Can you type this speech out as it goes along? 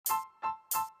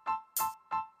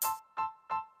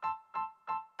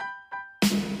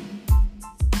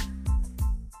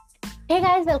Hey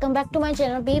guys, welcome back to my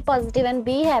channel. Be positive and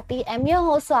be happy. I'm your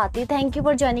host Swati. Thank you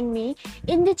for joining me.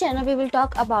 In the channel, we will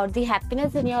talk about the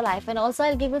happiness in your life, and also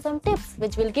I'll give you some tips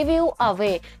which will give you a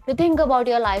way to think about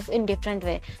your life in different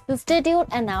way. So stay tuned,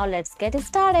 and now let's get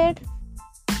started.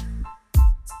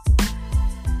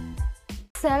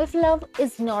 Self-love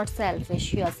is not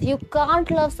selfish. Yes, you can't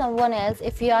love someone else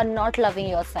if you are not loving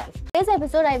yourself. In this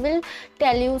episode, I will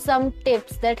tell you some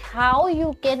tips that how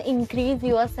you can increase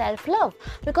your self-love,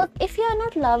 because if you are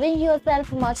not loving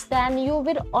yourself much, then you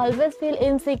will always feel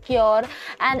insecure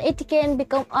and it can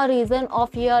become a reason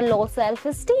of your low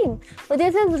self-esteem. So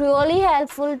this is really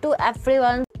helpful to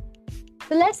everyone.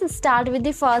 So let's start with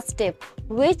the first tip,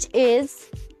 which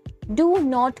is do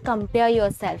not compare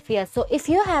yourself. Yes, so if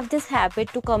you have this habit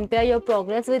to compare your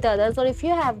progress with others, or if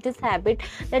you have this habit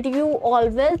that you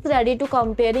always ready to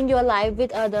comparing your life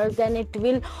with others, then it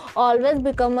will always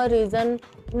become a reason.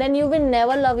 Then you will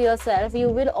never love yourself, you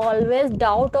will always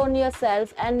doubt on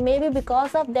yourself, and maybe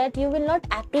because of that you will not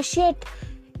appreciate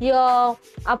your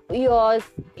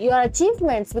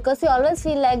achievements, because you always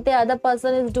feel like the other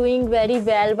person is doing very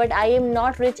well but I am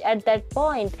not rich at that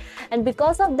point, and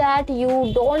because of that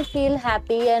you don't feel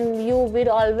happy and you will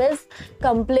always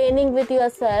complaining with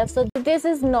yourself. So this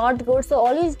is not good.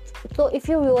 So if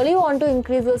you really want to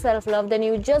increase your self-love, then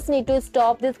you just need to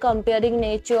stop this comparing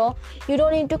nature. You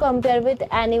don't need to compare with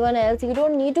anyone else, you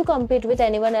don't need to compete with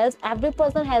anyone else. Every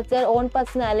person has their own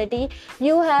personality,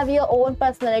 you have your own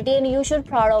personality, and you should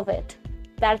proud of it.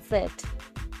 That's it.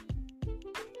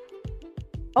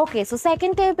 Okay, so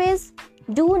second tip is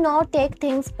do not take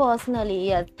things personally.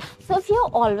 Yes, so if you're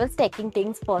always taking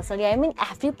things personally, I mean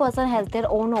every person has their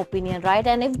own opinion, right?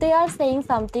 And if they are saying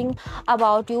something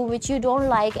about you which you don't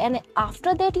like, and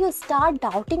after that you start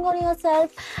doubting on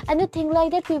yourself and you think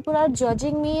like that people are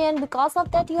judging me, and because of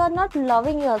that you are not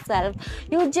loving yourself,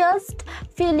 you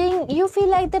feel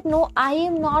like that no, I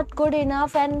am not good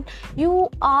enough, and you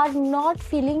are not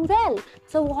feeling well.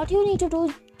 So what you need to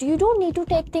do, you don't need to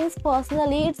take things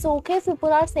personally. It's okay if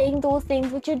people are saying those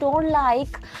things which you don't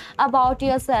like about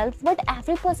yourself, but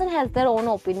every person has their own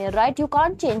opinion, right? You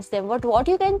can't change them, but what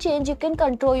you can change, you can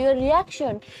control your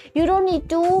reaction. You don't need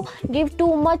to give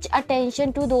too much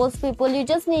attention to those people. You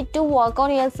just need to work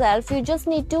on yourself. You just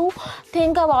need to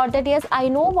think about that, yes, I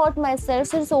know about myself,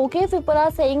 so it's okay if people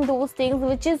are saying those things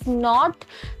which is not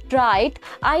right.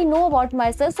 I know about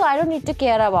myself, so I don't need to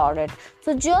care about it.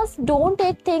 So just don't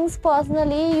take things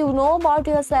personally. You know about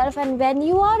yourself, and when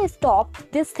you are stop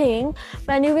this thing,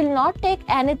 when you will not take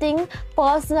anything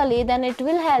personally, then it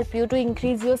will help you to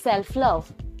increase your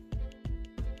self-love.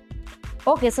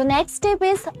 Okay, so next step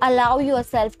is allow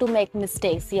yourself to make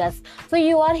mistakes. Yes, so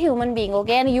you are human being,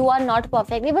 okay, and you are not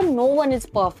perfect. Even no one is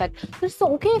perfect. So it's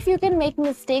okay if you can make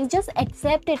mistakes, just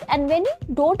accept it. And when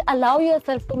you don't allow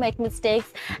yourself to make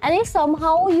mistakes, and if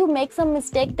somehow you make some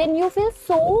mistake, then you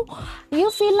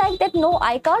feel like that no,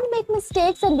 I can't make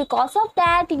mistakes, and because of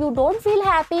that you don't feel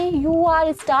happy. You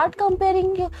start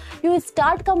comparing, you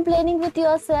start complaining with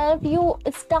yourself, you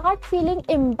start feeling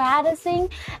embarrassing,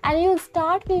 and you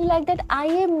start feeling like that I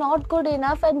am not good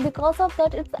enough, and because of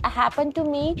that it's happened to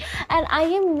me, and I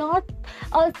am not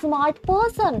a smart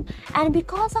person, and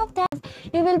because of that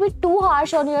you will be too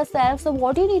harsh on yourself. So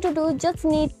what you need to do, just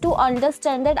need to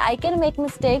understand that I can make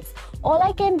mistakes. All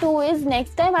I can do is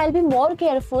next time I'll be more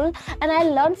careful and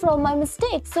I'll learn from my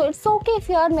mistakes. So it's okay if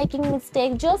you are making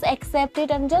mistake, just accept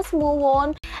it and just move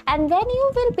on. And when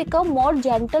you will become more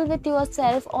gentle with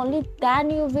yourself, only then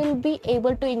you will be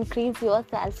able to increase your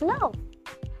self-love.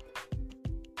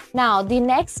 Now the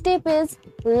next tip is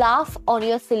laugh on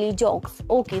your silly jokes.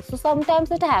 Okay, so sometimes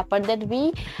it happens that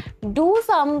we do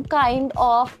some kind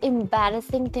of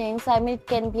embarrassing things. I mean, it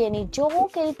can be any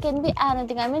joke, it can be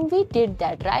anything. I mean, we did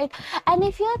that, right? And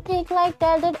if you think like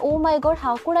that, then oh my god,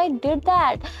 how could I did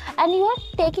that? And you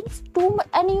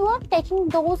are taking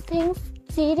those things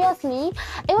seriously,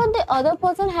 even the other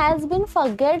person has been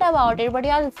forget about it, but you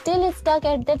are still stuck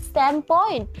at that same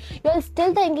point. You are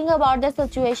still thinking about the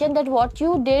situation, that what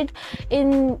you did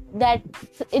in that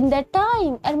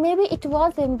time, and maybe it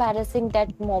was embarrassing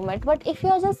that moment. But if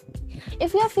you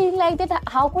are feeling like that,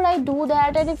 how could I do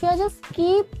that, and if you just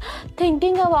keep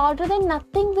thinking about it, then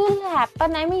nothing will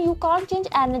happen. I mean, you can't change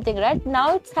anything, right?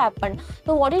 Now it's happened.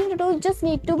 So what you need to do, you just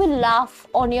need to be laugh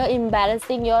on your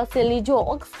embarrassing, your silly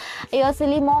jokes, your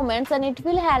silly moments, and it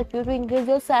will help you to increase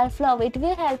your self-love. It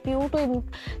will help you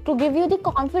to give you the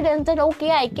confidence that okay,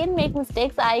 I can make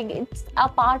mistakes, it's a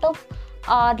part of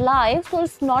our life, so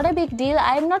it's not a big deal.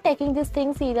 I'm not taking this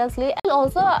thing seriously. I'll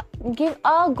also give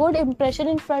a good impression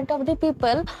in front of the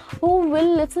people who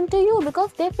will listen to you,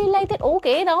 because they feel like that,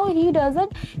 okay, now he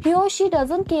or she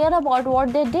doesn't care about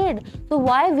what they did, so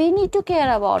why we need to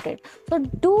care about it? So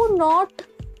do not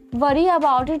worry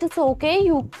about it. It's okay.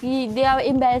 There are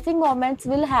embarrassing moments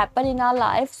will happen in our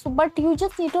life, so but you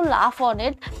just need to laugh on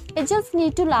it. You just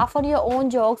need to laugh on your own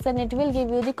jokes, and it will give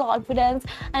you the confidence,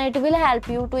 and it will help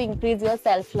you to increase your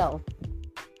self-love.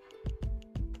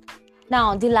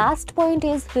 Now, the last point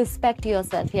is respect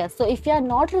yourself. Yes, so if you are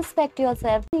not respect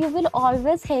yourself, you will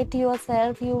always hate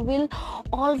yourself. You will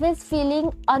always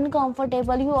feeling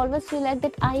uncomfortable. You always feel like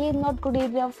that I am not good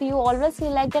enough. You always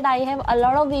feel like that I have a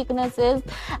lot of weaknesses,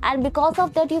 and because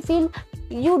of that,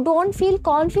 you don't feel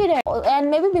confident, and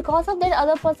maybe because of that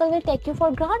other person will take you for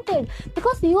granted,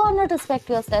 because you are not respect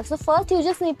yourself. So first you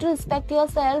just need to respect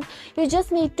yourself. You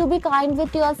just need to be kind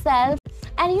with yourself.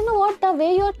 And you know what, the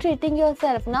way you're treating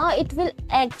yourself now, it will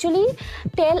actually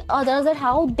tell others that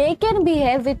how they can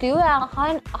behave with you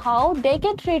and how they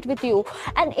can treat with you.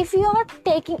 And if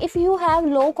you have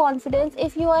low confidence,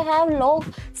 if you have low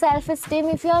self-esteem,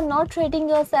 if you are not treating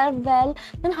yourself well,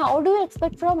 then how do you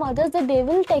expect from others that they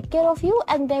will take care of you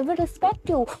and they will respect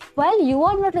you while you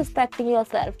are not respecting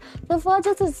yourself? So first,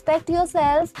 just respect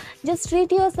yourself. Just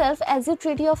treat yourself as you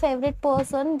treat your favorite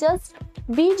person. Just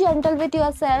be gentle with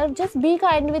yourself, just be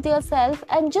kind with yourself,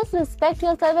 and just respect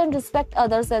yourself and respect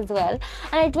others as well,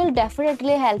 and it will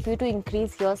definitely help you to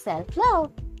increase your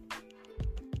self-love.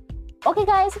 Okay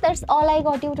guys, that's all I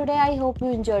got you today. I hope you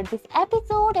enjoyed this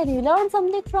episode and you learned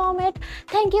something from it.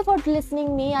 Thank you for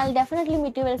listening me. I'll definitely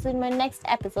meet you in my next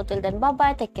episode. Till then, bye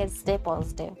bye, take care, stay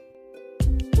positive.